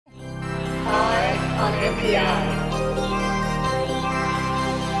INPI.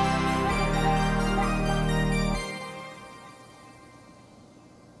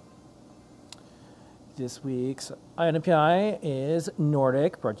 This week's INPI is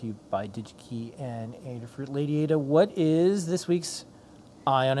Nordic, brought to you by DigiKey and Adafruit. Lady Ada, what is this week's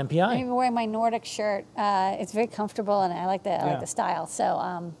INPI? I'm even wearing my Nordic shirt. It's very comfortable, and I like the style.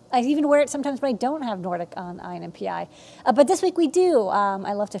 So I even wear it sometimes when I don't have Nordic on INPI. But this week we do.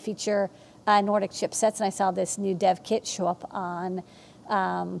 I love to feature Nordic chipsets, and I saw this new dev kit show up on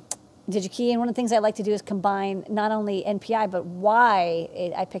DigiKey, and one of the things I like to do is combine not only NPI, but why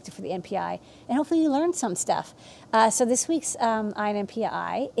I picked it for the NPI, and hopefully you learn some stuff. So this week's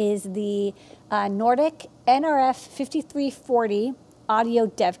INPI is the Nordic NRF 5340 audio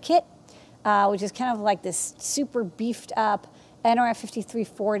dev kit, which is kind of like this super beefed up NRF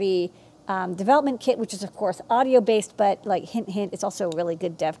 5340 development kit, which is of course audio-based, but like hint, hint, it's also a really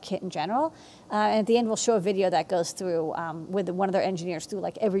good dev kit in general. And at the end, we'll show a video that goes through with one of their engineers through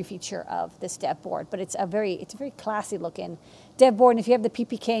like every feature of this dev board. But it's a very classy looking dev board. And if you have the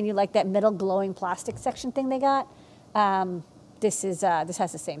PPK and you like that middle glowing plastic section thing they got, this has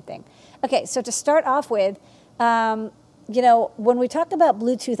the same thing. Okay, so to start off with, you know, when we talk about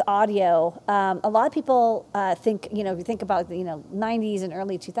Bluetooth audio, a lot of people think, you know, if you think about the 90s and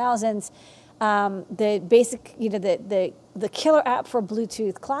early 2000s, the basic, the killer app for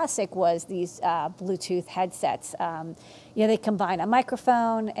Bluetooth Classic was these Bluetooth headsets. They combine a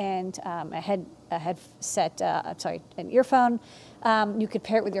microphone and an earphone. You could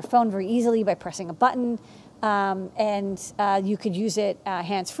pair it with your phone very easily by pressing a button. And you could use it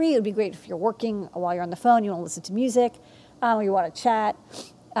hands-free. It would be great if you're working while you're on the phone, you want to listen to music, or you want to chat.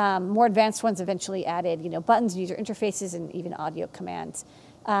 More advanced ones eventually added, buttons, user interfaces, and even audio commands.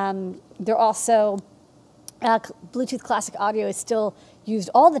 They're also, Bluetooth Classic audio is still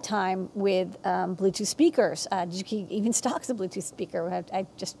used all the time with Bluetooth speakers. DigiKey even stocks a Bluetooth speaker. I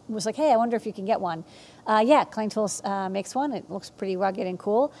just was like, hey, I wonder if you can get one. Yeah, CleanTools makes one. It looks pretty rugged and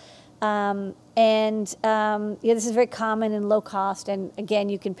cool. This is very common and low cost. And again,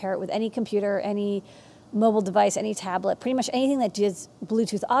 you can pair it with any computer, any mobile device, any tablet. Pretty much anything that does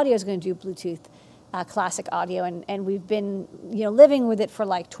Bluetooth audio is going to do Bluetooth Classic audio. And we've been living with it for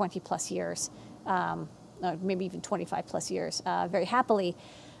like 20 plus years, maybe even 25 plus years, very happily.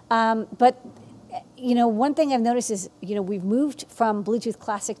 But one thing I've noticed is, we've moved from Bluetooth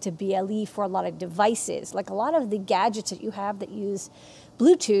Classic to BLE for a lot of devices. Like a lot of the gadgets that you have that use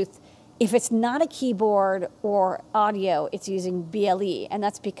Bluetooth, if it's not a keyboard or audio, it's using BLE. And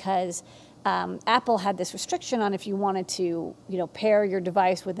that's because Apple had this restriction on if you wanted to, pair your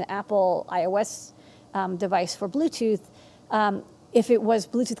device with an Apple iOS device for Bluetooth. If it was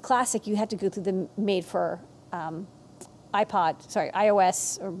Bluetooth Classic, you had to go through the made for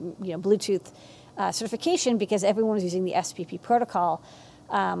iOS or Bluetooth certification because everyone was using the SPP protocol.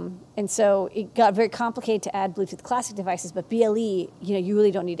 And so it got very complicated to add Bluetooth Classic devices, but BLE, you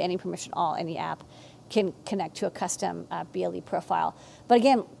really don't need any permission at all. Any app can connect to a custom BLE profile. But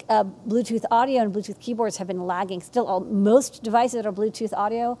again, Bluetooth audio and Bluetooth keyboards have been lagging. Still, most devices that are Bluetooth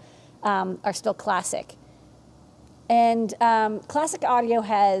audio are still Classic. And Classic audio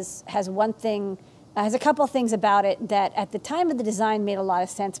has one thing, has a couple things about it that at the time of the design made a lot of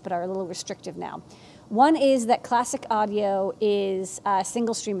sense, but are a little restrictive now. One is that Classic audio is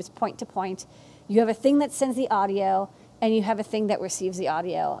single stream, it's point to point. You have a thing that sends the audio, and you have a thing that receives the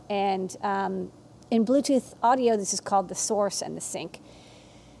audio. And in Bluetooth audio, this is called the source and the sink.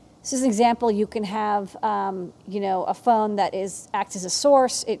 This is an example. You can have, a phone that acts as a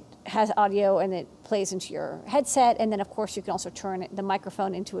source. It has audio and it plays into your headset. And then, of course, you can also turn the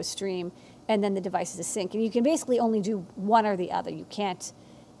microphone into a stream, and then the device is a sink. And you can basically only do one or the other. You can't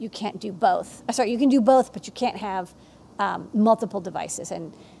do both. Sorry, you can do both, but you can't have multiple devices.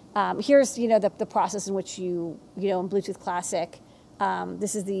 And here's, the process in which in Bluetooth Classic,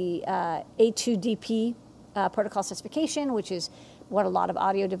 this is the A2DP protocol specification, which is what a lot of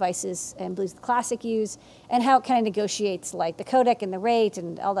audio devices and Bluetooth Classic use, and how it kind of negotiates like the codec and the rate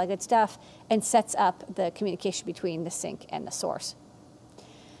and all that good stuff, and sets up the communication between the sink and the source.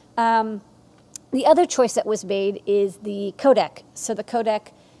 The other choice that was made is the codec. So the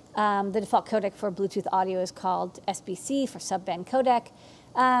codec, the default codec for Bluetooth audio is called SBC, for subband codec.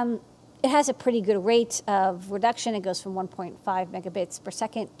 It has a pretty good rate of reduction. It goes from 1.5 megabits per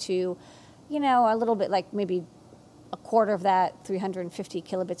second to, a little bit like maybe a quarter of that, 350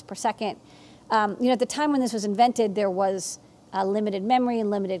 kilobits per second. At the time when this was invented, there was limited memory and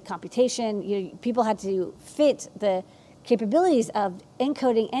limited computation. People had to fit the capabilities of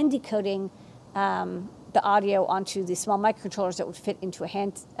encoding and decoding the audio onto the small microcontrollers that would fit into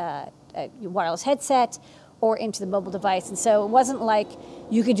a wireless headset or into the mobile device. And so it wasn't like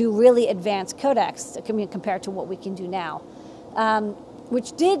you could do really advanced codecs compared to what we can do now,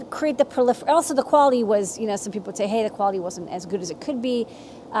 which did create the proliferation. Also, the quality was, some people would say, hey, the quality wasn't as good as it could be,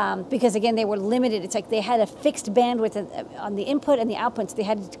 because again, they were limited. It's like they had a fixed bandwidth on the input and the outputs. They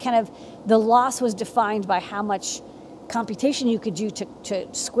had the loss was defined by how much computation you could do to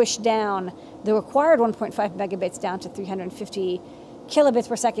squish down the required 1.5 megabits down to 350 kilobits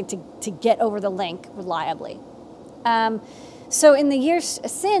per second to get over the link reliably. So in the years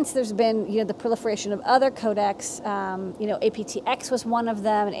since, there's been the proliferation of other codecs. aptX was one of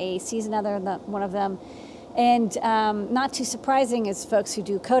them, and AAC is another one of them. And not too surprising, as folks who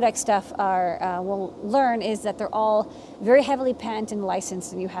do codec stuff will learn, is that they're all very heavily patented and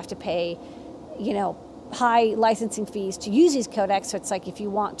licensed, and you have to pay, high licensing fees to use these codecs. So it's like if you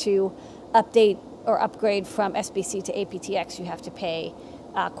want to update or upgrade from SBC to aptX, you have to pay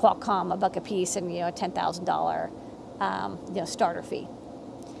Qualcomm $1 a piece and a $10,000 starter fee.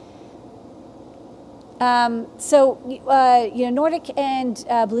 Nordic and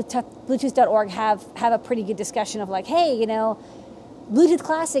Bluetooth.org have a pretty good discussion of like, hey, Bluetooth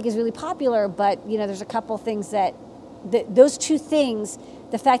Classic is really popular, but there's a couple things that those two things,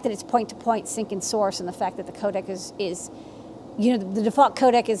 the fact that it's point-to-point sync and source, and the fact that the codec is the default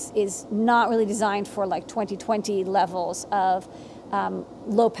codec is not really designed for like 2020 levels of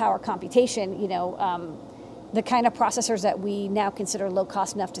low power computation. The kind of processors that we now consider low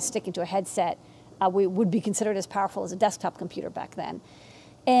cost enough to stick into a headset would be considered as powerful as a desktop computer back then.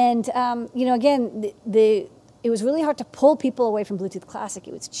 And again, it was really hard to pull people away from Bluetooth Classic.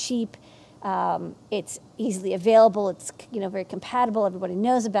 It was cheap, it's easily available, it's very compatible. Everybody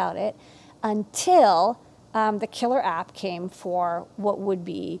knows about it until the killer app came for what would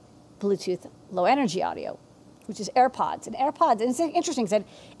be Bluetooth Low Energy Audio, which is AirPods. And it's interesting because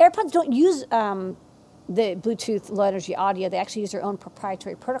AirPods don't use the Bluetooth Low Energy Audio. They actually use their own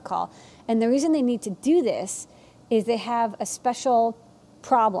proprietary protocol. And the reason they need to do this is they have a special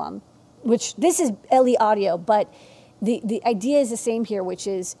problem, which this is LE Audio, but the idea is the same here, which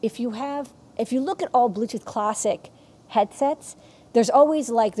is if you look at all Bluetooth Classic headsets, there's always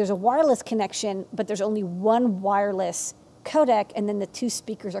there's a wireless connection, but there's only one wireless codec, and then the two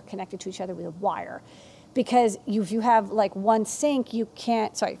speakers are connected to each other with a wire. Because if you have one sync, if you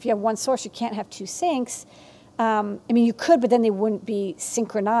have one source, you can't have two syncs. You could, but then they wouldn't be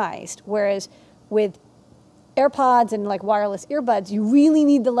synchronized. Whereas with AirPods and wireless earbuds, you really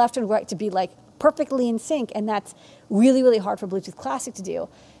need the left and right to be perfectly in sync, and that's really, really hard for Bluetooth Classic to do.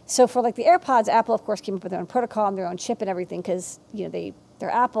 So for the AirPods, Apple of course came up with their own protocol and their own chip and everything because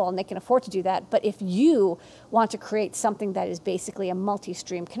they're Apple and they can afford to do that. But if you want to create something that is basically a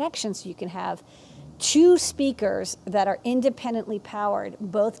multi-stream connection, so you can have two speakers that are independently powered,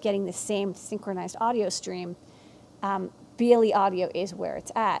 both getting the same synchronized audio stream, BLE Audio is where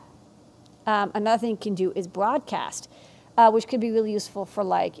it's at. Another thing you can do is broadcast, which could be really useful for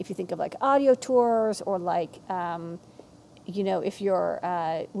if you think of audio tours or if you're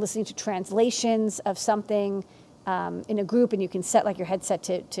listening to translations of something in a group, and you can set your headset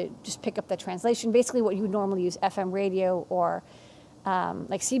to just pick up the translation. Basically what you would normally use FM radio or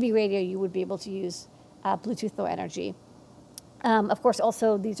CB radio, you would be able to use Bluetooth Low Energy. Of course,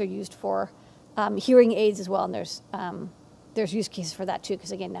 also these are used for hearing aids as well, and there's use cases for that too,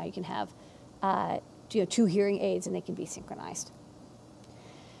 because again, now you can have two hearing aids and they can be synchronized.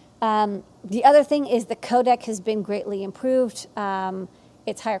 The other thing is the codec has been greatly improved.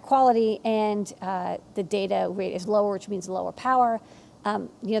 It's higher quality, and the data rate is lower, which means lower power.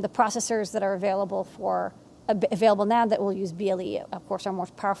 The processors that are available now that will use BLE, of course, are more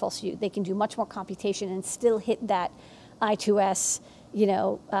powerful, so they can do much more computation and still hit that I2S,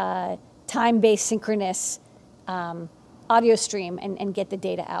 time-based synchronous audio stream and get the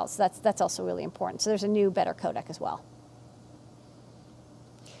data out. So that's also really important. So there's a new, better codec as well.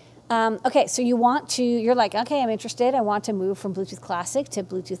 Okay, so you're like, okay, I'm interested. I want to move from Bluetooth Classic to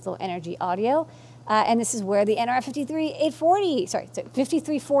Bluetooth Low Energy Audio. And this is where the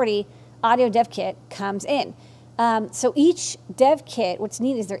NRF5340 Audio Dev Kit comes in. So each dev kit, what's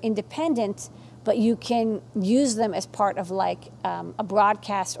neat is they're independent, but you can use them as part of a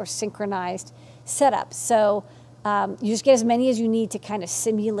broadcast or synchronized setup. So you just get as many as you need to kind of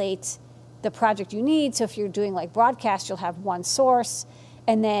simulate the project you need. So if you're doing broadcast, you'll have one source,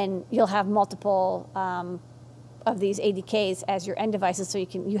 and then you'll have multiple of these ADKs as your end devices, so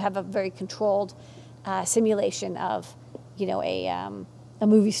you have a very controlled simulation of a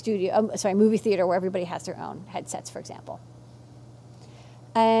movie theater where everybody has their own headsets, for example.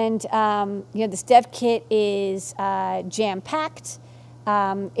 And this dev kit is jam-packed.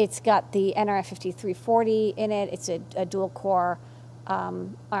 It's got the NRF5340 in it. It's a dual-core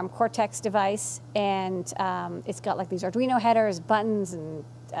ARM Cortex device, and it's got like these Arduino headers, buttons, and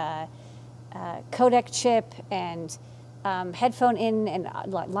codec chip, and headphone in and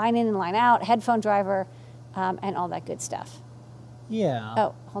line in and line out, headphone driver, and all that good stuff. Yeah.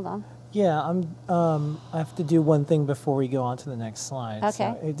 Oh, hold on. Yeah, I have to do one thing before we go on to the next slide.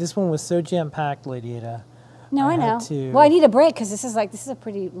 Okay. So, this one was so jam-packed, Lady Ada. No, I know. Well, I need a break because this is a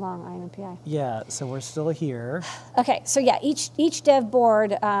pretty long INPI. Yeah, so we're still here. Okay, so yeah, each dev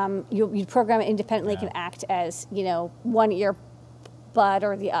board, you program it independently, can act as, one earbud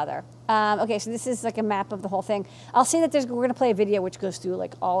or the other. Okay, so this is like a map of the whole thing. I'll say that we're going to play a video which goes through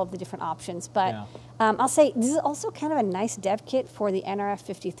like all of the different options, but I'll say this is also kind of a nice dev kit for the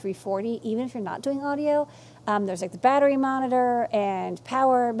NRF5340, even if you're not doing audio. There's like the battery monitor and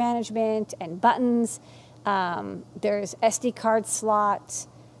power management and buttons. There's SD card slot.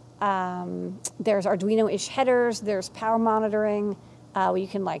 There's Arduino-ish headers. There's power monitoring, where you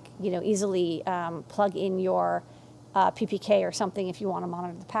can easily plug in your PPK or something if you want to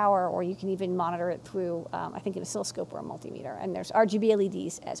monitor the power, or you can even monitor it through, I think, an oscilloscope or a multimeter. And there's RGB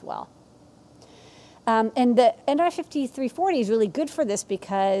LEDs as well. And the NRF5340 is really good for this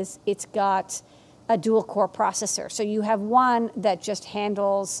because it's got a dual-core processor. So you have one that just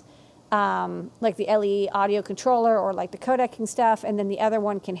handles like the LE audio controller or like the codecing stuff, and then the other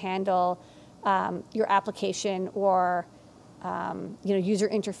one can handle your application or user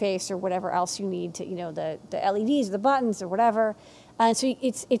interface or whatever else you need to, the LEDs, the buttons, or whatever. And so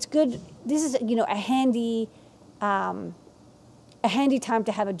it's good. This is a handy time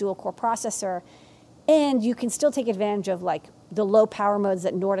to have a dual core processor, and you can still take advantage of like the low power modes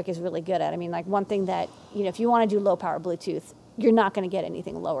that Nordic is really good at. I mean, like one thing that if you want to do low power Bluetooth, you're not going to get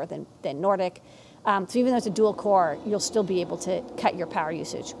anything lower than Nordic. So even though it's a dual core, you'll still be able to cut your power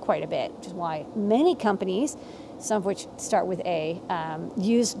usage quite a bit, which is why many companies, some of which start with A,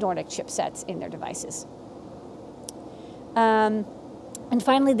 use Nordic chipsets in their devices. And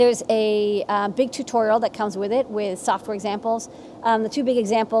finally, there's a big tutorial that comes with it with software examples. The two big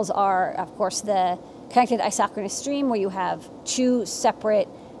examples are, of course, the connected isochronous stream, where you have two separate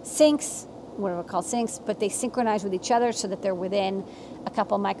syncs, what are called syncs, but they synchronize with each other so that they're within a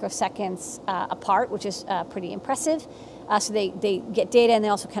couple microseconds apart, which is pretty impressive. So they get data and they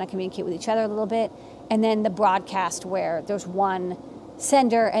also kind of communicate with each other a little bit. And then the broadcast, where there's one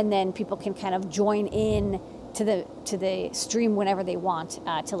sender and then people can kind of join in to the stream whenever they want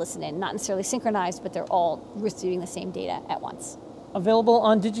to listen in. Not necessarily synchronized, but they're all receiving the same data at once. Available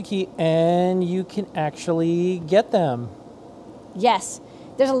on DigiKey, and you can actually get them. Yes.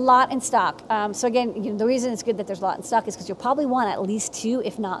 There's a lot in stock. So again, the reason it's good that there's a lot in stock is because you'll probably want at least 2,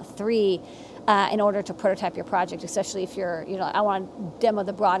 if not 3, in order to prototype your project, especially if you're, I want to demo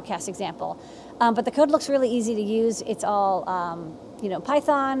the broadcast example. But the code looks really easy to use. It's all,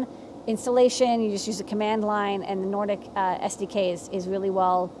 Python installation. You just use the command line, and the Nordic SDK is really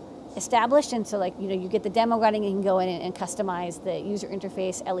well established. And so, you get the demo running, and you can go in and customize the user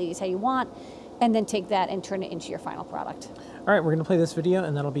interface, LEDs how you want, and then take that and turn it into your final product. All right, we're going to play this video,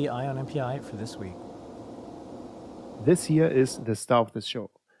 and that'll be Ion MPI for this week. This here is the star of the show,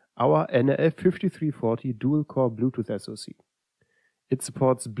 our NRF5340 dual-core Bluetooth SoC. It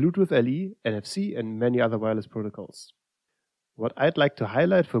supports Bluetooth LE, NFC, and many other wireless protocols. What I'd like to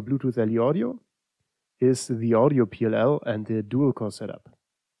highlight for Bluetooth LE audio is the audio PLL and the dual-core setup.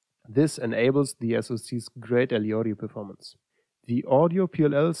 This enables the SoC's great LE audio performance. The audio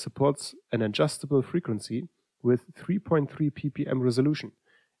PLL supports an adjustable frequency with 3.3 ppm resolution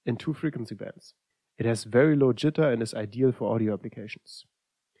in 2 frequency bands. It has very low jitter and is ideal for audio applications.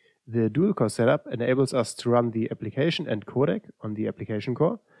 The dual-core setup enables us to run the application and codec on the application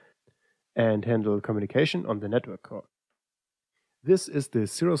core and handle communication on the network core. This is the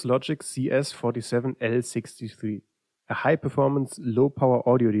Cirrus Logic CS47L63, a high-performance, low-power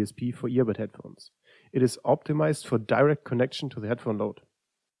audio DSP for earbud headphones. It is optimized for direct connection to the headphone load.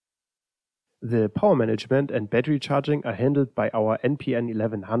 The power management and battery charging are handled by our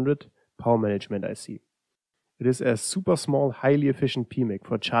NPN1100 power management IC. It is a super small, highly efficient PMIC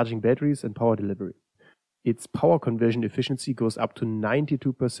for charging batteries and power delivery. Its power conversion efficiency goes up to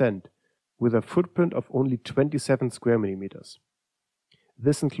 92%, with a footprint of only 27 square millimeters.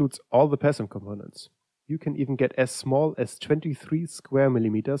 This includes all the passive components. You can even get as small as 23 square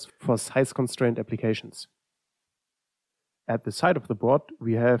millimeters for size-constrained applications. At the side of the board,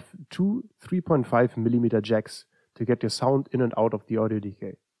 we have 2 3.5 millimeter jacks to get your sound in and out of the audio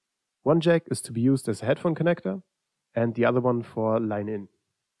decay. One jack is to be used as a headphone connector, and the other one for line-in.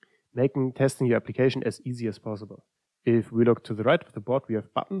 making testing your application as easy as possible. If we look to the right of the board, we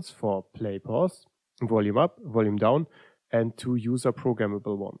have buttons for play, pause, volume up, volume down, and 2 user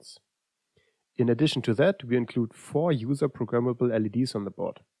programmable ones. In addition to that, we include 4 user programmable LEDs on the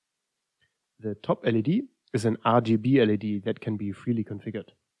board. The top LED is an RGB LED that can be freely configured.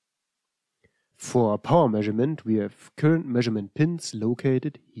 For power measurement, we have current measurement pins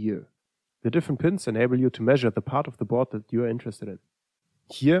located here. The different pins enable you to measure the part of the board that you are interested in.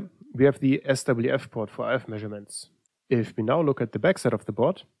 Here, we have the SWF port for RF measurements. If we now look at the backside of the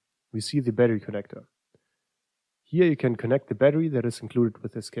board, we see the battery connector. Here you can connect the battery that is included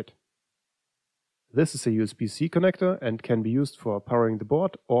with this kit. This is a USB-C connector and can be used for powering the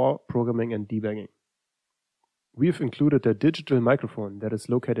board or programming and debugging. We've included a digital microphone that is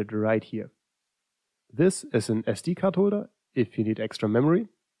located right here. This is an SD card holder if you need extra memory.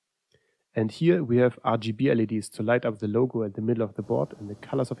 And here we have RGB LEDs to light up the logo at the middle of the board in the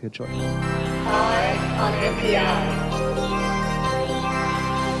colors of your choice. On NPI.